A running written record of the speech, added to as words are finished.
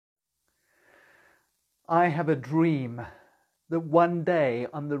I have a dream that one day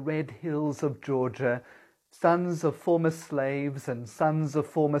on the red hills of Georgia, sons of former slaves and sons of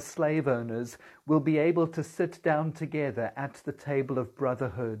former slave owners will be able to sit down together at the table of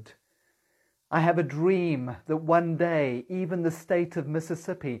brotherhood. I have a dream that one day even the state of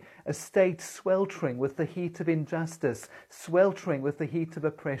Mississippi, a state sweltering with the heat of injustice, sweltering with the heat of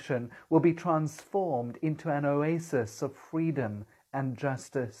oppression, will be transformed into an oasis of freedom and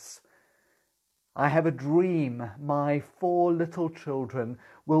justice. I have a dream my 4 little children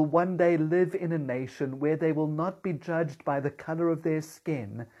will one day live in a nation where they will not be judged by the color of their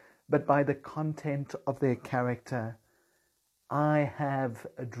skin, but by the content of their character. I have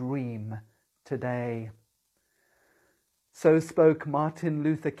a dream today. So spoke Martin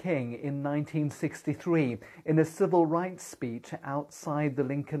Luther King in 1963 in a civil rights speech outside the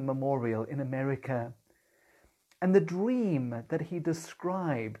Lincoln Memorial in America. And the dream that he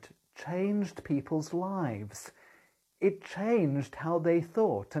described changed people's lives. It changed how they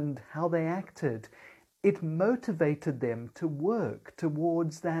thought and how they acted. It motivated them to work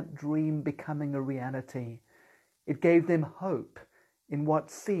towards that dream becoming a reality. It gave them hope in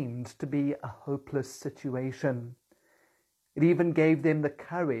what seemed to be a hopeless situation. It even gave them the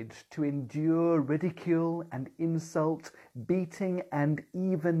courage to endure ridicule and insult, beating and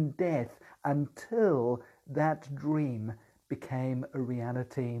even death until that dream became a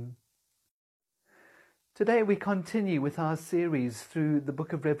reality. Today we continue with our series through the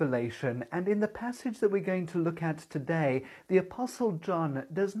book of Revelation, and in the passage that we're going to look at today, the Apostle John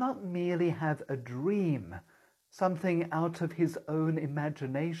does not merely have a dream, something out of his own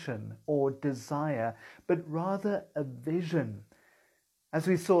imagination or desire, but rather a vision. As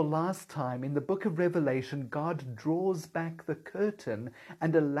we saw last time, in the book of Revelation, God draws back the curtain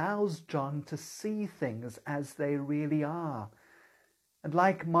and allows John to see things as they really are. And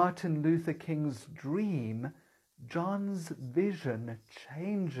like Martin Luther King's dream, John's vision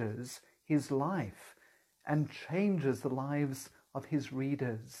changes his life and changes the lives of his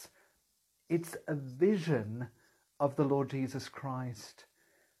readers. It's a vision of the Lord Jesus Christ.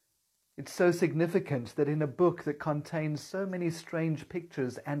 It's so significant that in a book that contains so many strange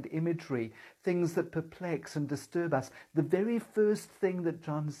pictures and imagery, things that perplex and disturb us, the very first thing that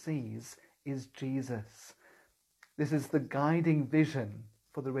John sees is Jesus. This is the guiding vision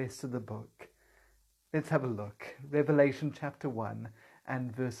for the rest of the book. Let's have a look. Revelation chapter 1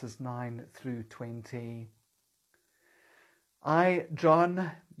 and verses 9 through 20. I,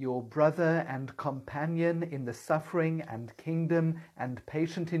 John, your brother and companion in the suffering and kingdom and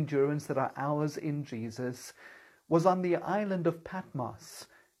patient endurance that are ours in Jesus, was on the island of Patmos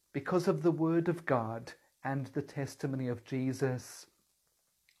because of the word of God and the testimony of Jesus.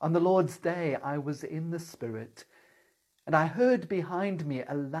 On the Lord's day I was in the Spirit, and I heard behind me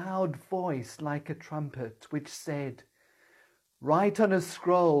a loud voice like a trumpet, which said, "Write on a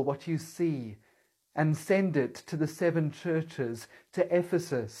scroll what you see, and send it to the 7 churches, to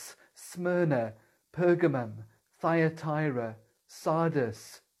Ephesus, Smyrna, Pergamum, Thyatira,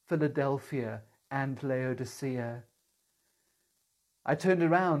 Sardis, Philadelphia, and Laodicea." I turned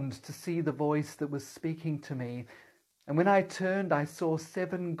around to see the voice that was speaking to me, and when I turned, I saw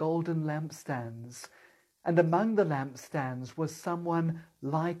 7 golden lampstands, and among the lampstands was someone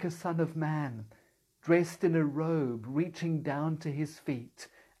like a son of man, dressed in a robe reaching down to his feet,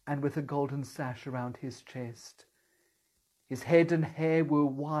 and with a golden sash around his chest. His head and hair were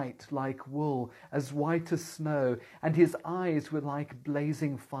white like wool, as white as snow, and his eyes were like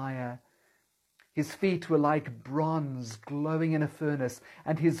blazing fire. His feet were like bronze glowing in a furnace,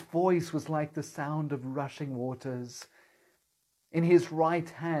 and his voice was like the sound of rushing waters. In his right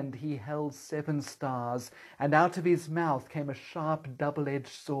hand he held 7 stars, and out of his mouth came a sharp double-edged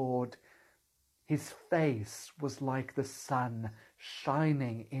sword. His face was like the sun,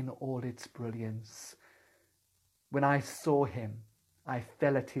 shining in all its brilliance. When I saw him, I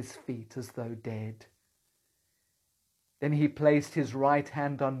fell at his feet as though dead. Then he placed his right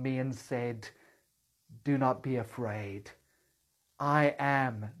hand on me and said, "Do not be afraid. I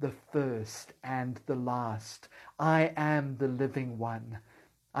am the first and the last. I am the living one.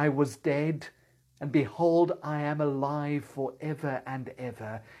 I was dead, and behold, I am alive forever and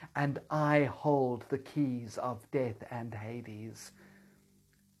ever, and I hold the keys of death and Hades.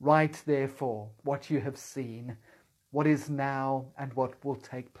 Write, therefore, what you have seen, what is now, and what will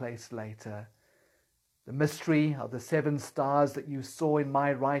take place later. The mystery of the 7 stars that you saw in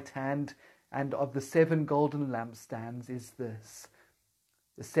my right hand and of the 7 golden lampstands is this.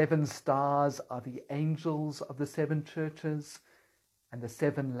 The 7 stars are the angels of the 7 churches, and the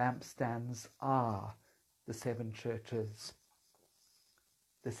 7 lampstands are the 7 churches."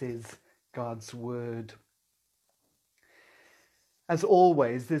 This is God's word. As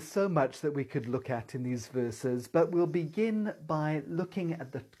always, there's so much that we could look at in these verses, but we'll begin by looking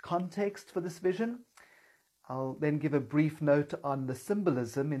at the context for this vision. I'll then give a brief note on the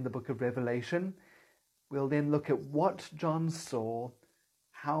symbolism in the book of Revelation. We'll then look at what John saw,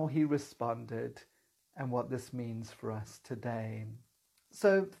 how he responded, and what this means for us today.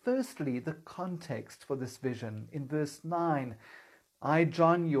 So, firstly, the context for this vision. In verse 9, I,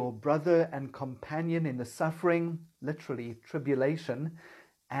 John, your brother and companion in the suffering, literally tribulation,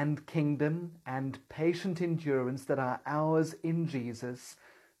 and kingdom and patient endurance that are ours in Jesus,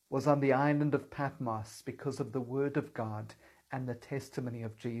 was on the island of Patmos because of the word of God and the testimony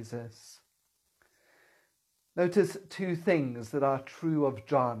of Jesus. Notice two things that are true of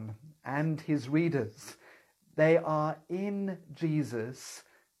John and his readers. They are in Jesus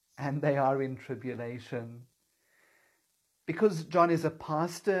and they are in tribulation. Because John is a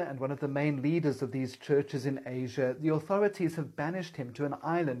pastor and one of the main leaders of these churches in Asia, the authorities have banished him to an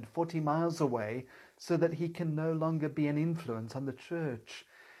island 40 miles away so that he can no longer be an influence on the church.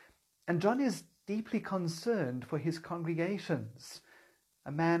 And John is deeply concerned for his congregations.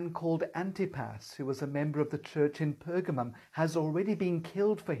 A man called Antipas, who was a member of the church in Pergamum, has already been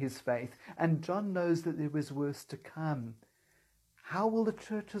killed for his faith, and John knows that there is worse to come. How will the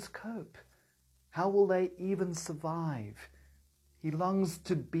churches cope? How will they even survive? He longs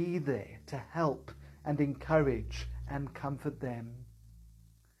to be there to help and encourage and comfort them.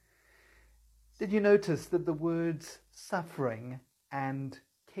 Did you notice that the words suffering and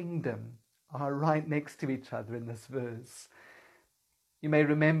kingdom are right next to each other in this verse? You may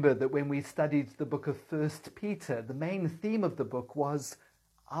remember that when we studied the book of 1 Peter, the main theme of the book was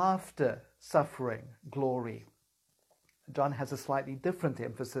after suffering, glory. John has a slightly different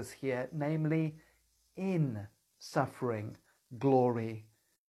emphasis here, namely in suffering, glory.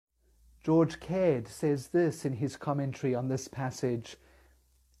 George Caird says this in his commentary on this passage.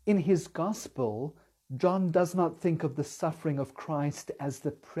 In his gospel, John does not think of the suffering of Christ as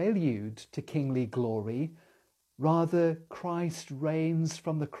the prelude to kingly glory. Rather, Christ reigns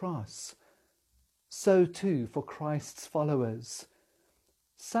from the cross. So too for Christ's followers.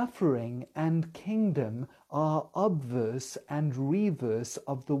 Suffering and kingdom are obverse and reverse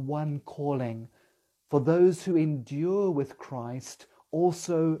of the one calling. For those who endure with Christ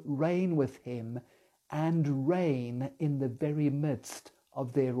also reign with him and reign in the very midst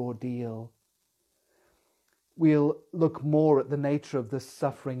of their ordeal. We'll look more at the nature of this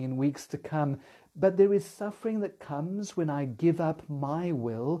suffering in weeks to come, but there is suffering that comes when I give up my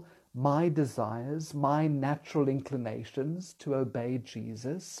will, my desires, my natural inclinations to obey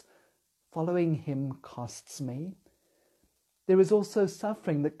Jesus. Following him costs me. There is also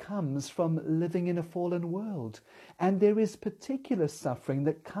suffering that comes from living in a fallen world, and there is particular suffering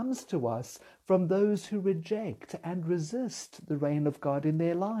that comes to us from those who reject and resist the reign of God in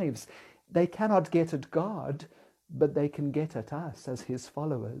their lives. They cannot get at God, but they can get at us as his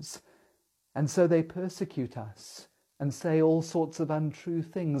followers. And so they persecute us and say all sorts of untrue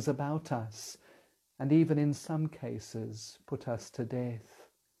things about us, and even in some cases put us to death.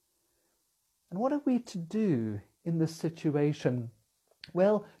 And what are we to do in this situation?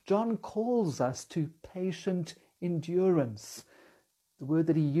 Well, John calls us to patient endurance. The word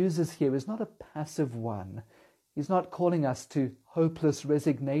that he uses here is not a passive one. He's not calling us to hopeless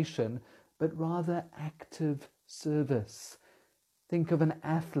resignation, but rather active service. Think of an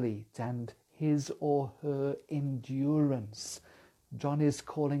athlete and his or her endurance. John is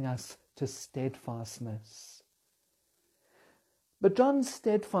calling us to steadfastness. But John's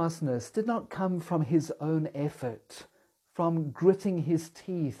steadfastness did not come from his own effort, from gritting his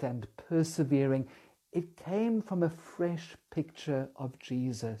teeth and persevering. It came from a fresh picture of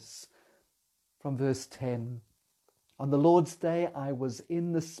Jesus. From verse 10, on the Lord's day I was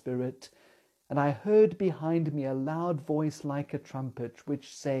in the Spirit, and I heard behind me a loud voice like a trumpet,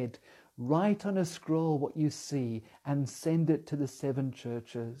 which said, write on a scroll what you see and send it to the 7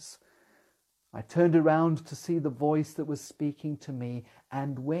 churches. I turned around to see the voice that was speaking to me,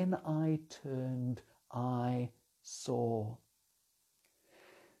 and when I turned, I saw.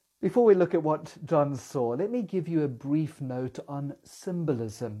 Before we look at what John saw, let me give you a brief note on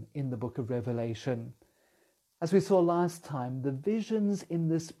symbolism in the book of Revelation. As we saw last time, the visions in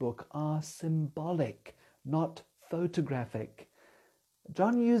this book are symbolic, not photographic.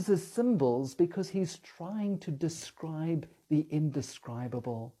 John uses symbols because he's trying to describe the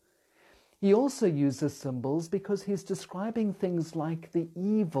indescribable. He also uses symbols because he's describing things like the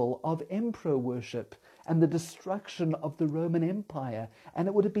evil of emperor worship and the destruction of the Roman Empire, and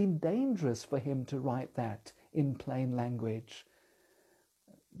it would have been dangerous for him to write that in plain language.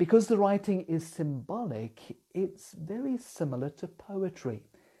 Because the writing is symbolic, it's very similar to poetry,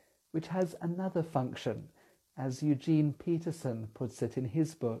 which has another function, as Eugene Peterson puts it in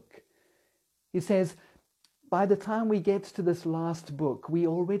his book. He says, by the time we get to this last book, we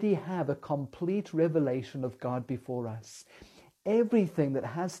already have a complete revelation of God before us. Everything that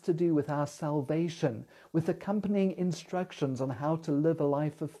has to do with our salvation, with accompanying instructions on how to live a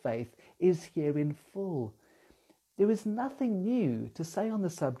life of faith, is here in full. There is nothing new to say on the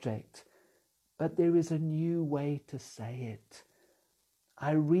subject, but there is a new way to say it.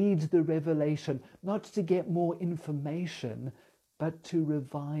 I read the revelation not to get more information, but to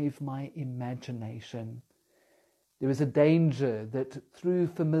revive my imagination. There is a danger that through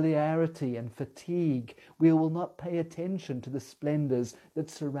familiarity and fatigue, we will not pay attention to the splendors that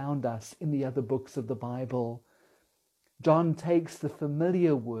surround us in the other books of the Bible. John takes the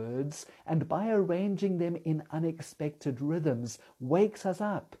familiar words and by arranging them in unexpected rhythms, wakes us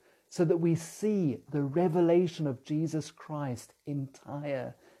up so that we see the revelation of Jesus Christ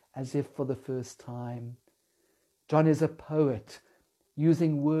entire as if for the first time. John is a poet,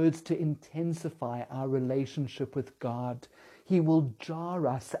 using words to intensify our relationship with God. He will jar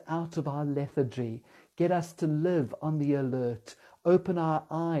us out of our lethargy, get us to live on the alert, open our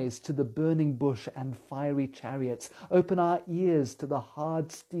eyes to the burning bush and fiery chariots, open our ears to the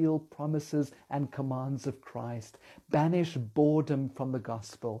hard steel promises and commands of Christ, banish boredom from the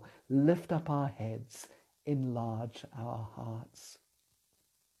gospel, lift up our heads, enlarge our hearts.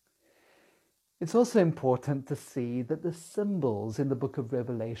 It's also important to see that the symbols in the book of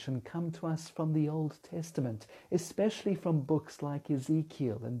Revelation come to us from the Old Testament, especially from books like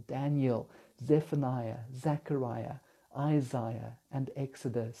Ezekiel and Daniel, Zephaniah, Zechariah, Isaiah, and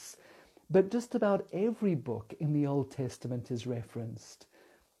Exodus. But just about every book in the Old Testament is referenced.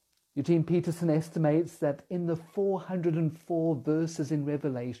 Eugene Peterson estimates that in the 404 verses in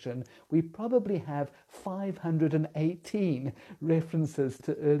Revelation, we probably have 518 references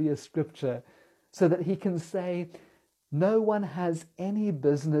to earlier scripture, so that he can say, no one has any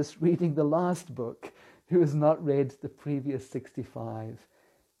business reading the last book who has not read the previous 65.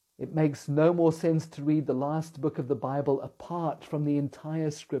 It makes no more sense to read the last book of the Bible apart from the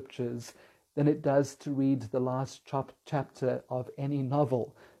entire scriptures than it does to read the last chapter of any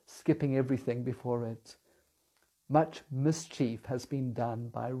novel, skipping everything before it. Much mischief has been done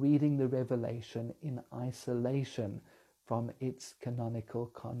by reading the Revelation in isolation from its canonical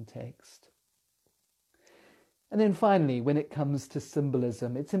context. And then finally, when it comes to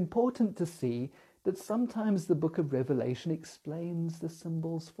symbolism, it's important to see that sometimes the book of Revelation explains the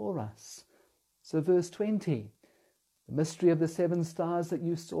symbols for us. So verse 20, the mystery of the 7 stars that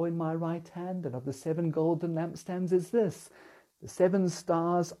you saw in my right hand and of the 7 golden lampstands is this. The 7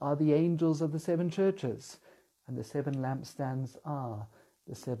 stars are the angels of the 7 churches, and the 7 lampstands are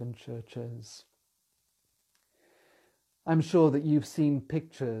the 7 churches. I'm sure that you've seen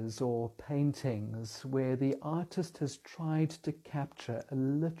pictures or paintings where the artist has tried to capture a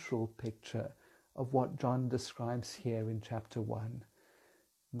literal picture of what John describes here in chapter 1.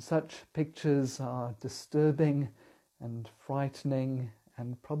 And such pictures are disturbing and frightening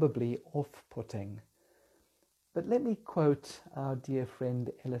and probably off-putting. But let me quote our dear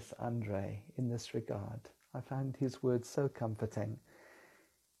friend Ellis Andre in this regard. I find his words so comforting.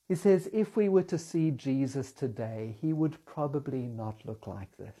 He says, if we were to see Jesus today, he would probably not look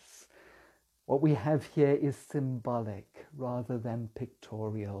like this. What we have here is symbolic rather than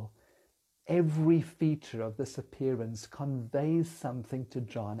pictorial. Every feature of this appearance conveys something to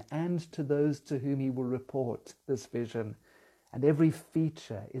John and to those to whom he will report this vision. And every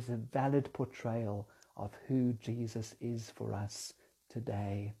feature is a valid portrayal of who Jesus is for us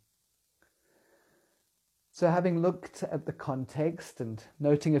today. So having looked at the context and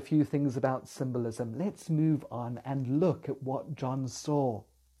noting a few things about symbolism, let's move on and look at what John saw.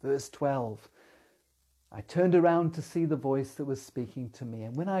 Verse 12. I turned around to see the voice that was speaking to me,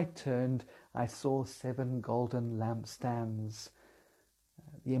 and when I turned, I saw 7 golden lampstands.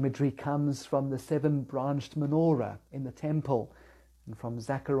 The imagery comes from the 7-branched menorah in the temple and from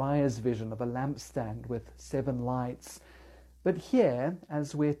Zechariah's vision of a lampstand with 7 lights. But here,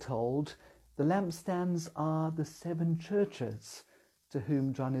 as we're told, the lampstands are the 7 churches to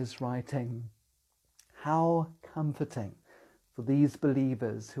whom John is writing. How comforting for these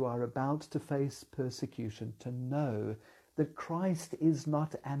believers who are about to face persecution to know that Christ is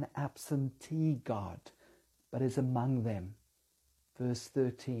not an absentee God, but is among them. Verse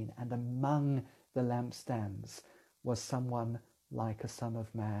 13, and among the lampstands was someone like a Son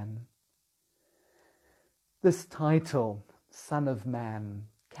of Man. This title, Son of Man,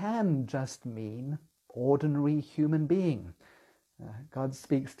 can just mean ordinary human being. God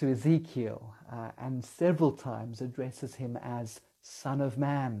speaks to Ezekiel and several times addresses him as Son of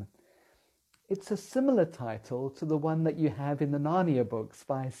Man. It's a similar title to the one that you have in the Narnia books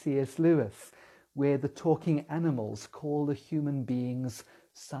by C.S. Lewis, where the talking animals call the human beings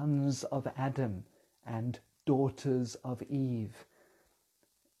sons of Adam and daughters of Eve.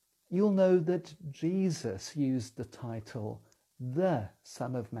 You'll know that Jesus used the title the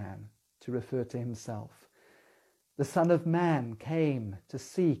Son of Man to refer to himself. The Son of Man came to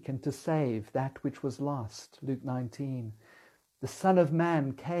seek and to save that which was lost, Luke 19. The Son of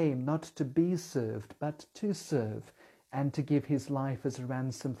Man came not to be served, but to serve, and to give his life as a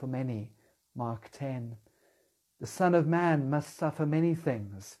ransom for many, Mark 10. The Son of Man must suffer many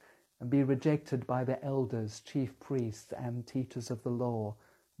things and be rejected by the elders, chief priests, and teachers of the law,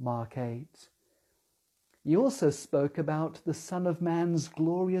 Mark 8. He also spoke about the Son of Man's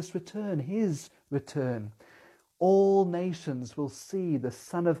glorious return, his return. All nations will see the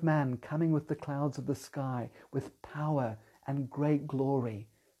Son of Man coming with the clouds of the sky, with power and great glory,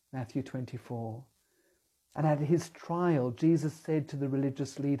 Matthew 24. And at his trial, Jesus said to the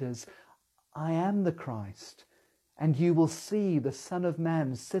religious leaders, I am the Christ, and you will see the Son of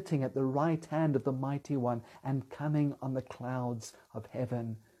Man sitting at the right hand of the Mighty One and coming on the clouds of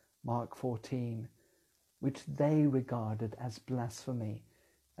heaven, Mark 14, which they regarded as blasphemy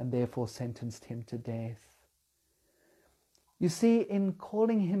and therefore sentenced him to death. You see, in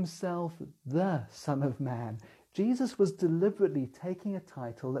calling himself the Son of Man, Jesus was deliberately taking a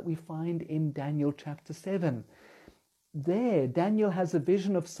title that we find in Daniel chapter 7. There, Daniel has a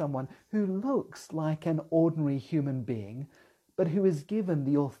vision of someone who looks like an ordinary human being, but who is given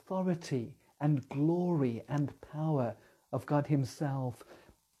the authority and glory and power of God himself.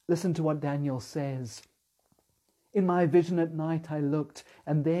 Listen to what Daniel says. In my vision at night I looked,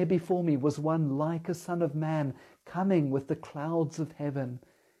 and there before me was one like a son of man, coming with the clouds of heaven.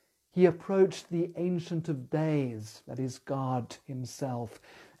 He approached the Ancient of Days, that is God himself,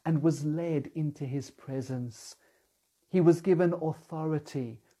 and was led into his presence. He was given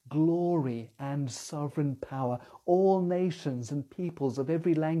authority, glory, and sovereign power. All nations and peoples of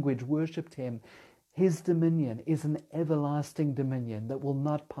every language worshipped him. His dominion is an everlasting dominion that will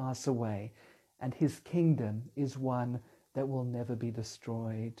not pass away, and his kingdom is one that will never be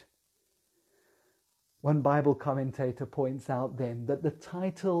destroyed. One Bible commentator points out then that the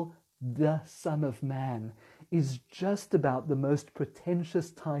title, the Son of Man, is just about the most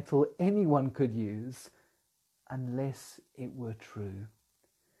pretentious title anyone could use, unless it were true.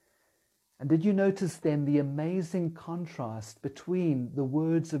 And did you notice then the amazing contrast between the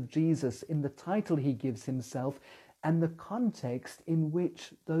words of Jesus in the title he gives himself and the context in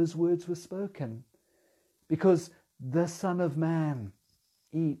which those words were spoken? Because the Son of Man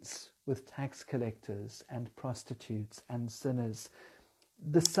eats with tax collectors and prostitutes and sinners.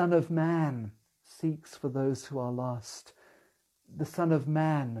 The Son of Man seeks for those who are lost. The Son of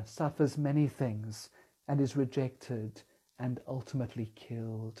Man suffers many things and is rejected and ultimately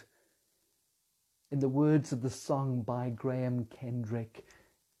killed. In the words of the song by Graham Kendrick,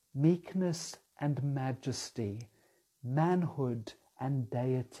 meekness and majesty, manhood and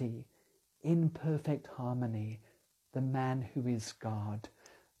deity, in perfect harmony, the man who is God,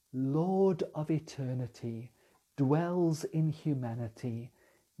 Lord of eternity, dwells in humanity,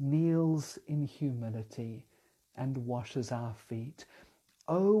 kneels in humility, and washes our feet.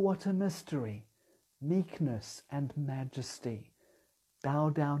 Oh, what a mystery! Meekness and majesty. Bow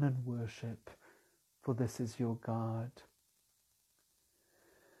down and worship, for this is your God.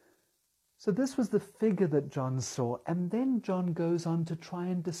 So this was the figure that John saw, and then John goes on to try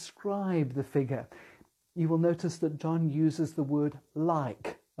and describe the figure. You will notice that John uses the word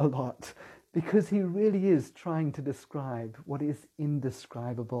like a lot, because he really is trying to describe what is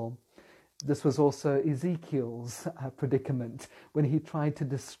indescribable. This was also Ezekiel's predicament when he tried to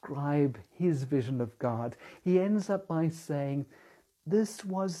describe his vision of God. He ends up by saying, this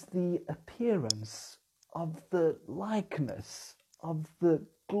was the appearance of the likeness of the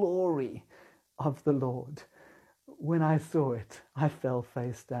glory of the Lord. When I saw it, I fell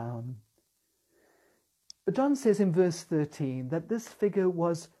face down. But John says in verse 13 that this figure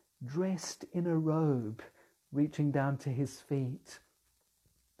was dressed in a robe reaching down to his feet.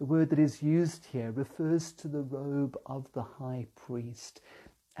 The word that is used here refers to the robe of the high priest.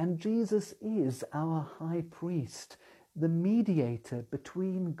 And Jesus is our high priest, the mediator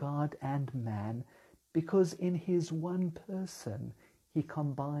between God and man, because in his one person he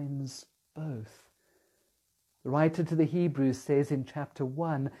combines both. The writer to the Hebrews says in chapter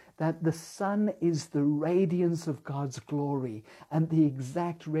 1 that the Son is the radiance of God's glory and the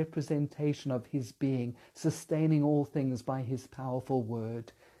exact representation of his being, sustaining all things by his powerful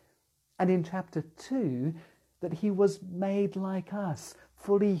word. And in chapter 2, that he was made like us,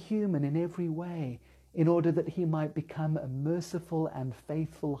 fully human in every way, in order that he might become a merciful and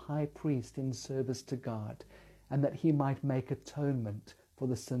faithful high priest in service to God, and that he might make atonement for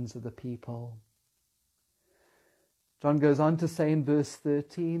the sins of the people. John goes on to say in verse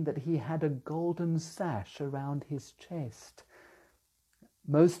 13 that he had a golden sash around his chest.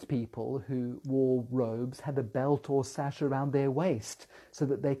 Most people who wore robes had a belt or sash around their waist so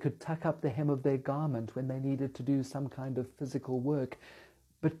that they could tuck up the hem of their garment when they needed to do some kind of physical work.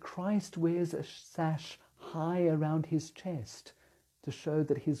 But Christ wears a sash high around his chest to show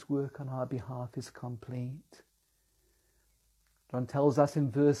that his work on our behalf is complete. John tells us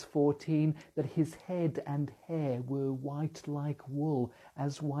in verse 14 that his head and hair were white like wool,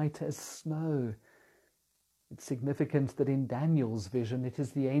 as white as snow. It's significant that in Daniel's vision it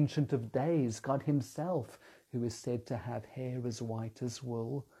is the Ancient of Days, God himself, who is said to have hair as white as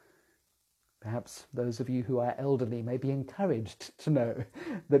wool. Perhaps those of you who are elderly may be encouraged to know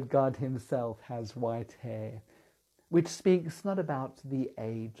that God himself has white hair, which speaks not about the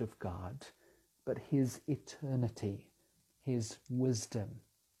age of God, but his eternity, his wisdom,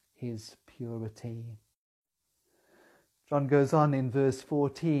 his purity. John goes on in verse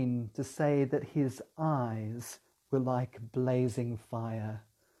 14 to say that his eyes were like blazing fire.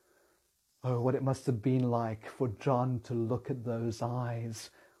 Oh, what it must have been like for John to look at those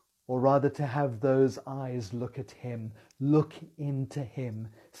eyes, or rather to have those eyes look at him, look into him,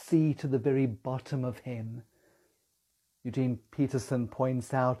 see to the very bottom of him. Eugene Peterson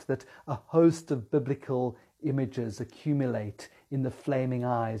points out that a host of biblical images accumulate in the flaming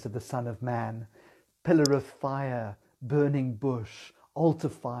eyes of the Son of Man. Pillar of fire, burning bush, altar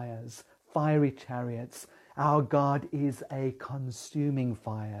fires, fiery chariots. Our God is a consuming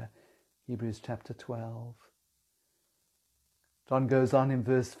fire. Hebrews chapter 12. John goes on in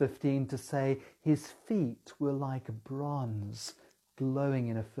verse 15 to say, his feet were like bronze glowing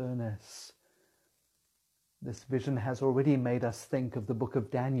in a furnace. This vision has already made us think of the book of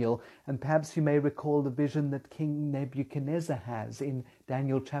Daniel, and perhaps you may recall the vision that King Nebuchadnezzar has in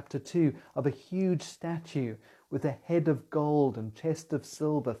Daniel chapter 2 of a huge statue with a head of gold and chest of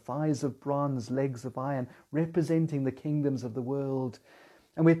silver, thighs of bronze, legs of iron, representing the kingdoms of the world.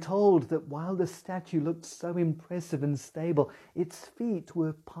 And we're told that while the statue looked so impressive and stable, its feet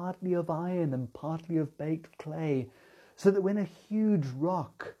were partly of iron and partly of baked clay, so that when a huge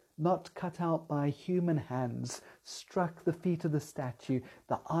rock, not cut out by human hands, struck the feet of the statue,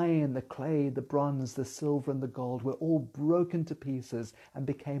 the iron, the clay, the bronze, the silver, and the gold were all broken to pieces and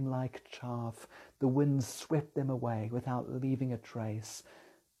became like chaff. The wind swept them away without leaving a trace.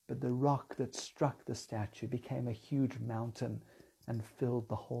 But the rock that struck the statue became a huge mountain and filled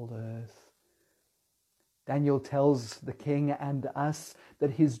the whole earth. Daniel tells the king and us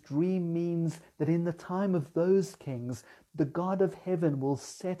that his dream means that in the time of those kings, the God of heaven will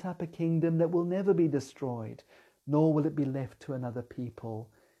set up a kingdom that will never be destroyed, nor will it be left to another people.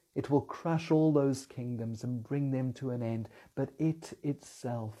 It will crush all those kingdoms and bring them to an end, but it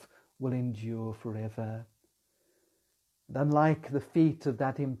itself will endure forever. And unlike the feet of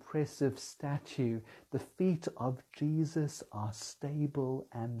that impressive statue, the feet of Jesus are stable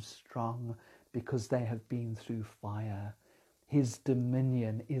and strong because they have been through fire. His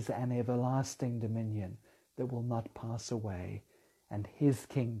dominion is an everlasting dominion that will not pass away, and his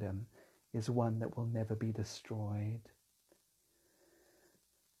kingdom is one that will never be destroyed.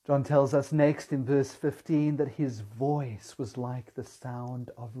 John tells us next in verse 15 that his voice was like the sound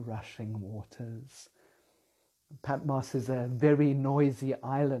of rushing waters. Patmos is a very noisy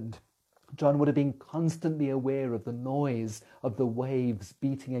island. John would have been constantly aware of the noise of the waves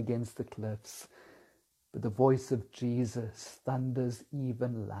beating against the cliffs. But the voice of Jesus thunders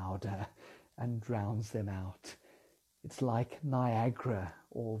even louder and drowns them out. It's like Niagara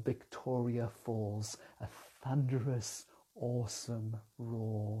or Victoria Falls, a thunderous, awesome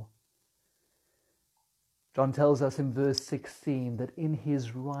roar. John tells us in verse 16 that in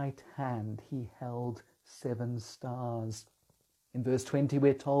his right hand he held 7 stars. In verse 20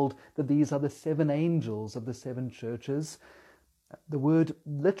 we're told that these are the 7 angels of the 7 churches. The word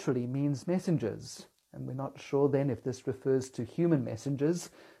literally means messengers, and we're not sure then if this refers to human messengers,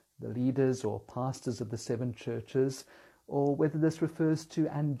 the leaders or pastors of the 7 churches, or whether this refers to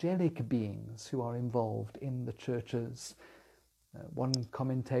angelic beings who are involved in the churches. One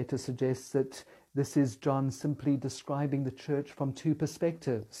commentator suggests that this is John simply describing the church from 2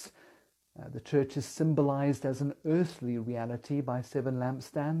 perspectives. The church is symbolized as an earthly reality by 7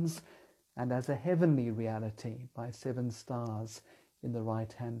 lampstands and as a heavenly reality by 7 stars in the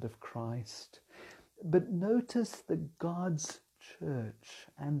right hand of Christ. But notice that God's church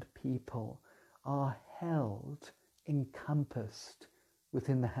and people are held, encompassed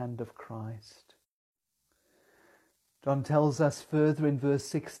within the hand of Christ. John tells us further in verse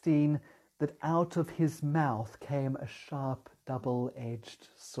 16 that out of his mouth came a sharp double-edged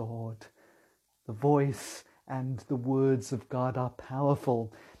sword. The voice and the words of God are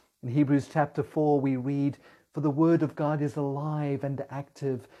powerful. In Hebrews chapter 4 we read, "For the word of God is alive and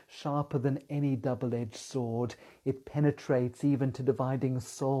active, sharper than any double-edged sword. It penetrates even to dividing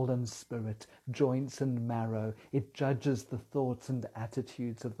soul and spirit, joints and marrow. It judges the thoughts and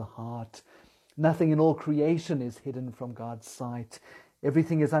attitudes of the heart." Nothing in all creation is hidden from God's sight.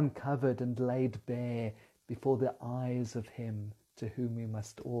 Everything is uncovered and laid bare before the eyes of him to whom we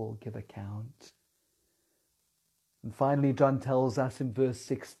must all give account. And finally, John tells us in verse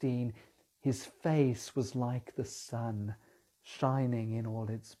 16, his face was like the sun, shining in all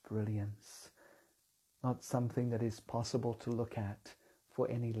its brilliance. Not something that is possible to look at for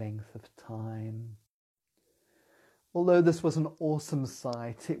any length of time. Although this was an awesome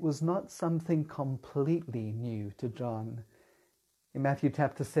sight, it was not something completely new to John. In Matthew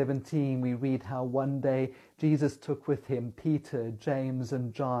chapter 17, we read how one day Jesus took with him Peter, James,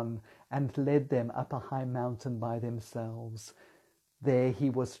 and John and led them up a high mountain by themselves. There he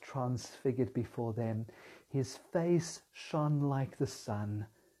was transfigured before them. His face shone like the sun,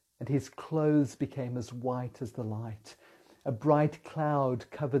 and his clothes became as white as the light. A bright cloud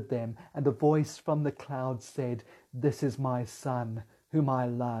covered them, and a voice from the cloud said, "This is my Son, whom I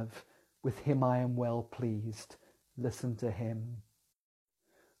love. With him I am well pleased. Listen to him."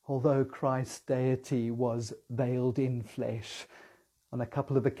 Although Christ's deity was veiled in flesh, on a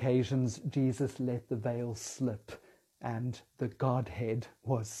couple of occasions Jesus let the veil slip and the Godhead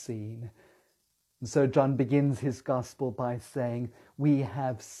was seen. And so John begins his gospel by saying, "We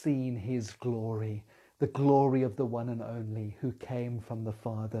have seen his glory, the glory of the one and only who came from the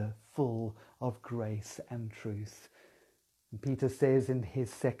Father, full of grace and truth." And Peter says in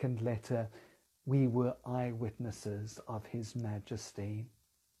his second letter, "We were eyewitnesses of his majesty."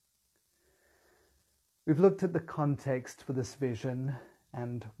 We've looked at the context for this vision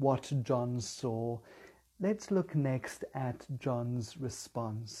and what John saw. Let's look next at John's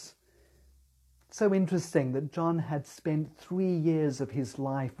response. It's so interesting that John had spent 3 years of his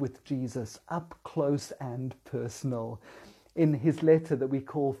life with Jesus, up close and personal. In his letter that we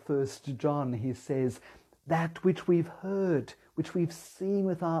call 1 John, he says, "That which we've heard, which we've seen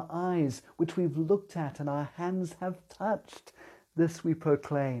with our eyes, which we've looked at and our hands have touched, this we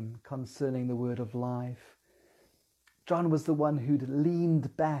proclaim concerning the word of life." John was the one who'd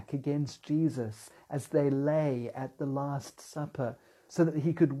leaned back against Jesus as they lay at the Last Supper so that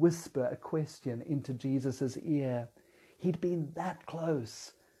he could whisper a question into Jesus' ear. He'd been that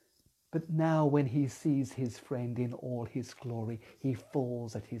close. But now when he sees his friend in all his glory, he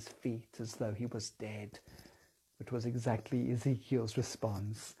falls at his feet as though he was dead, which was exactly Ezekiel's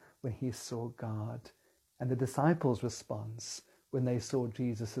response when he saw God, and the disciples' response when they saw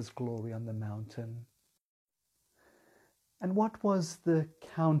Jesus' glory on the mountain. And what was the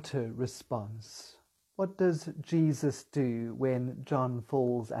counter response? What does Jesus do when John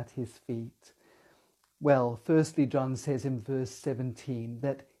falls at his feet? Well, firstly, John says in verse 17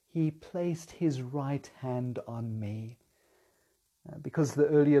 that he placed his right hand on me. Because the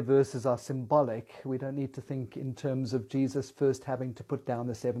earlier verses are symbolic, we don't need to think in terms of Jesus first having to put down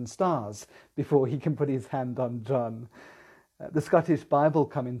the 7 stars before he can put his hand on John. The Scottish Bible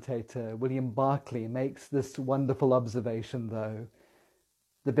commentator William Barclay makes this wonderful observation, though.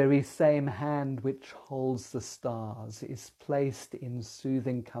 The very same hand which holds the stars is placed in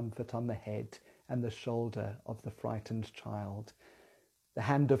soothing comfort on the head and the shoulder of the frightened child. The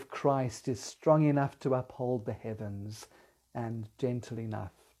hand of Christ is strong enough to uphold the heavens and gentle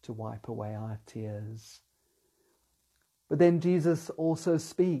enough to wipe away our tears. But then Jesus also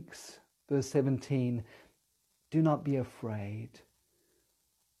speaks, verse 17, "Do not be afraid."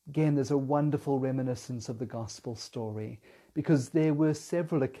 Again, there's a wonderful reminiscence of the gospel story, because there were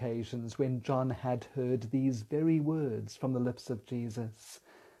several occasions when John had heard these very words from the lips of Jesus.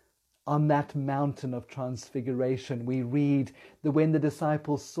 On that mountain of transfiguration, we read that when the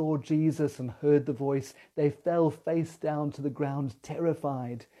disciples saw Jesus and heard the voice, they fell face down to the ground,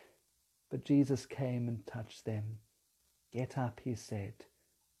 terrified. But Jesus came and touched them. "Get up," he said.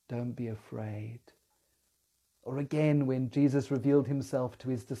 "Don't be afraid." Or again, when Jesus revealed himself to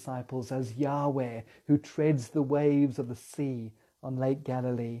his disciples as Yahweh, who treads the waves of the sea on Lake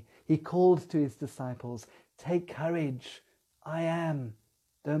Galilee. He called to his disciples, "Take courage, I am,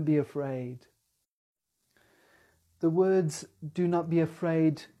 don't be afraid." The words, "do not be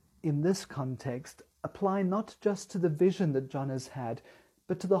afraid," in this context, apply not just to the vision that John has had,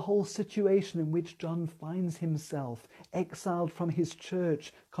 but to the whole situation in which John finds himself, exiled from his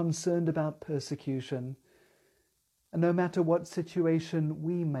church, concerned about persecution. And no matter what situation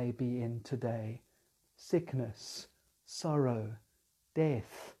we may be in today, sickness, sorrow,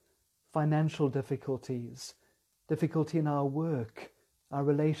 death, financial difficulties, difficulty in our work, our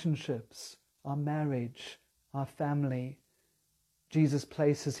relationships, our marriage, our family, Jesus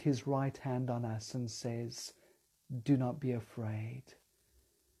places his right hand on us and says, "Do not be afraid."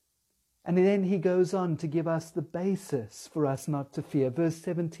 And then he goes on to give us the basis for us not to fear. Verse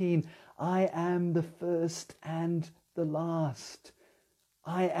 17, "I am the first and the last.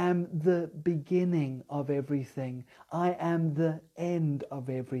 I am the beginning of everything. I am the end of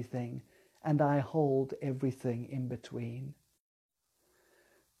everything, and I hold everything in between."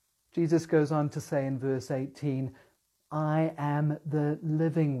 Jesus goes on to say in verse 18, "I am the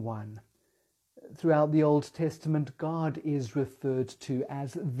living one." Throughout the Old Testament, God is referred to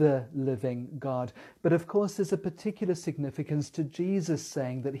as the living God. But of course, there's a particular significance to Jesus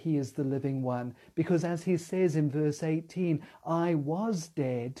saying that he is the living one, because as he says in verse 18, "I was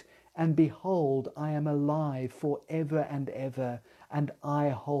dead, and behold, I am alive forever and ever, and I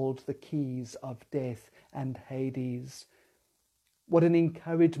hold the keys of death and Hades." What an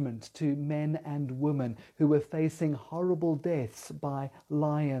encouragement to men and women who were facing horrible deaths by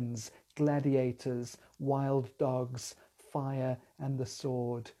lions, gladiators, wild dogs, fire, and the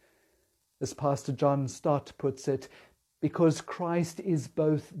sword. As Pastor John Stott puts it, because Christ is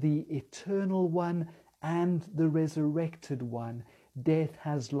both the eternal one and the resurrected one, death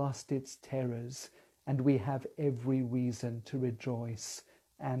has lost its terrors, and we have every reason to rejoice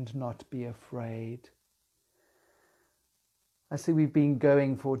and not be afraid. I see we've been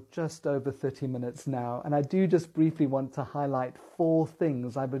going for just over 30 minutes now, and I do just briefly want to highlight 4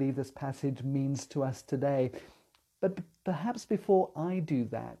 things I believe this passage means to us today. But perhaps before I do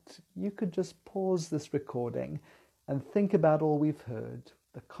that, you could just pause this recording and think about all we've heard,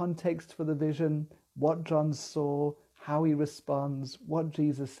 the context for the vision, what John saw, how he responds, what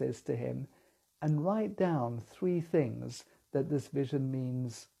Jesus says to him, and write down 3 things that this vision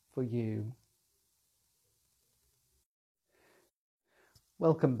means for you.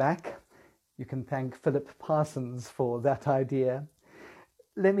 Welcome back. You can thank Philip Parsons for that idea.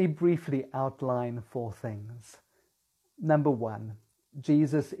 Let me briefly outline 4 things. Number 1,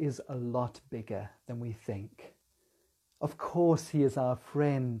 Jesus is a lot bigger than we think. Of course he is our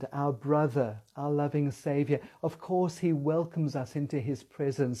friend, our brother, our loving Saviour. Of course he welcomes us into his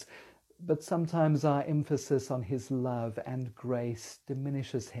presence, but sometimes our emphasis on his love and grace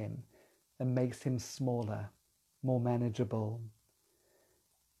diminishes him and makes him smaller, more manageable.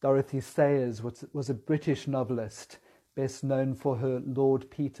 Dorothy Sayers was a British novelist, best known for her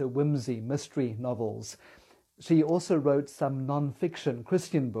Lord Peter Wimsey mystery novels. She also wrote some non-fiction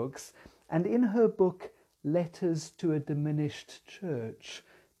Christian books, and in her book, Letters to a Diminished Church,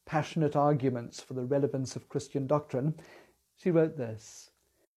 Passionate Arguments for the Relevance of Christian Doctrine, she wrote this: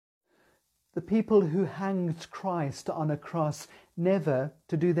 "The people who hanged Christ on a cross never,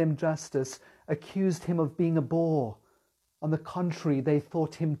 to do them justice, accused him of being a bore. On the contrary, they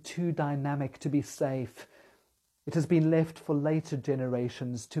thought him too dynamic to be safe. It has been left for later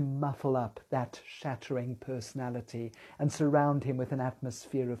generations to muffle up that shattering personality and surround him with an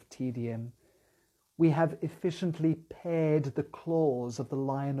atmosphere of tedium. We have efficiently pared the claws of the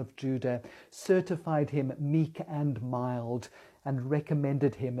Lion of Judah, certified him meek and mild, and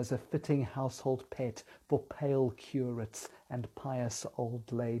recommended him as a fitting household pet for pale curates and pious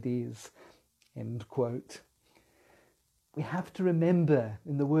old ladies." End quote. We have to remember,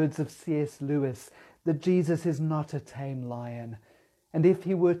 in the words of C.S. Lewis, that Jesus is not a tame lion, and if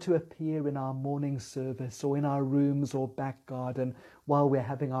he were to appear in our morning service or in our rooms or back garden while we're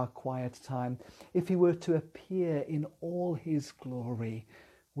having our quiet time, if he were to appear in all his glory,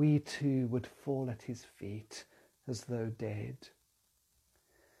 we too would fall at his feet as though dead.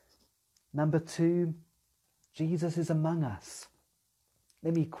 Number 2, Jesus is among us.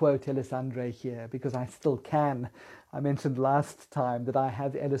 Let me quote Ellis Andre here, because I still can. I mentioned last time that I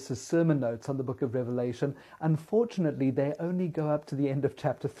have Ellis's sermon notes on the book of Revelation. Unfortunately, they only go up to the end of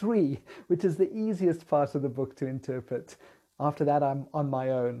chapter 3, which is the easiest part of the book to interpret. After that, I'm on my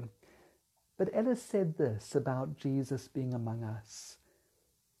own. But Ellis said this about Jesus being among us: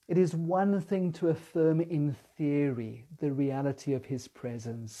 "It is one thing to affirm in theory the reality of his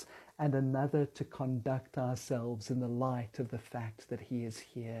presence and another to conduct ourselves in the light of the fact that he is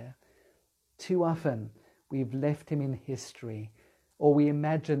here. Too often we've left him in history, or we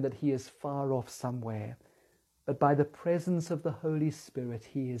imagine that he is far off somewhere. But by the presence of the Holy Spirit,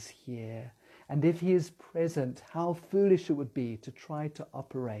 he is here. And if he is present, how foolish it would be to try to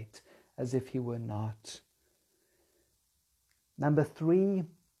operate as if he were not. Number 3,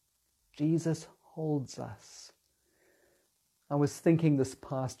 Jesus holds us. I was thinking this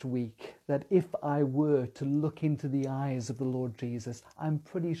past week that if I were to look into the eyes of the Lord Jesus, I'm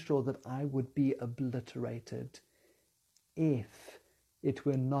pretty sure that I would be obliterated if it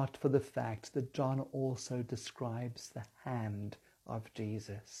were not for the fact that John also describes the hand of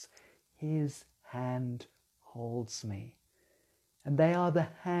Jesus. His hand holds me. And they are the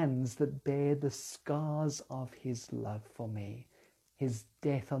hands that bear the scars of his love for me, his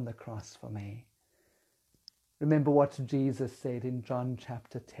death on the cross for me. Remember what Jesus said in John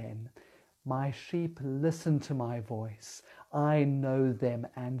chapter 10. My sheep listen to my voice. I know them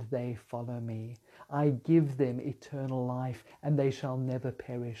and they follow me. I give them eternal life and they shall never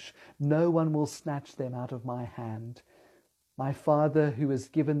perish. No one will snatch them out of my hand. My Father who has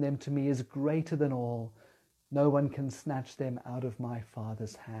given them to me is greater than all. No one can snatch them out of my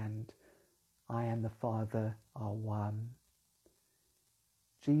Father's hand. I and the Father are one.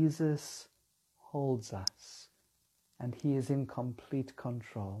 Jesus holds us, and he is in complete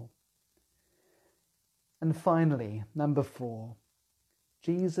control. And finally, number 4,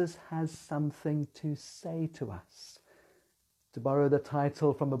 Jesus has something to say to us. To borrow the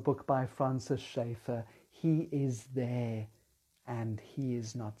title from a book by Francis Schaeffer, he is there and he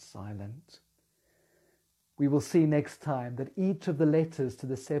is not silent. We will see next time that each of the letters to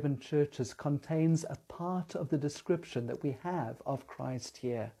the 7 churches contains a part of the description that we have of Christ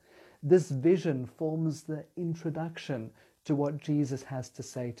here. This vision forms the introduction to what Jesus has to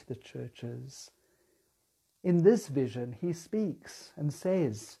say to the churches. In this vision, he speaks and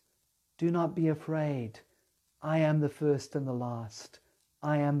says, "Do not be afraid. I am the first and the last.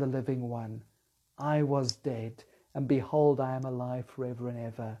 I am the living one. I was dead, and behold, I am alive forever and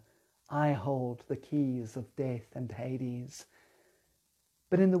ever. I hold the keys of death and Hades."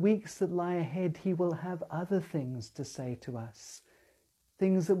 But in the weeks that lie ahead, he will have other things to say to us,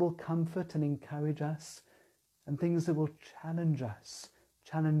 things that will comfort and encourage us, and things that will challenge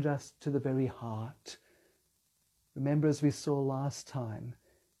us to the very heart. Remember, as we saw last time,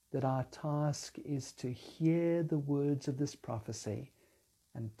 that our task is to hear the words of this prophecy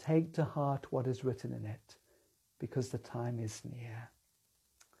and take to heart what is written in it, because the time is near.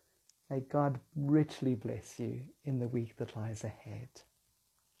 May God richly bless you in the week that lies ahead.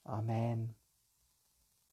 Amen.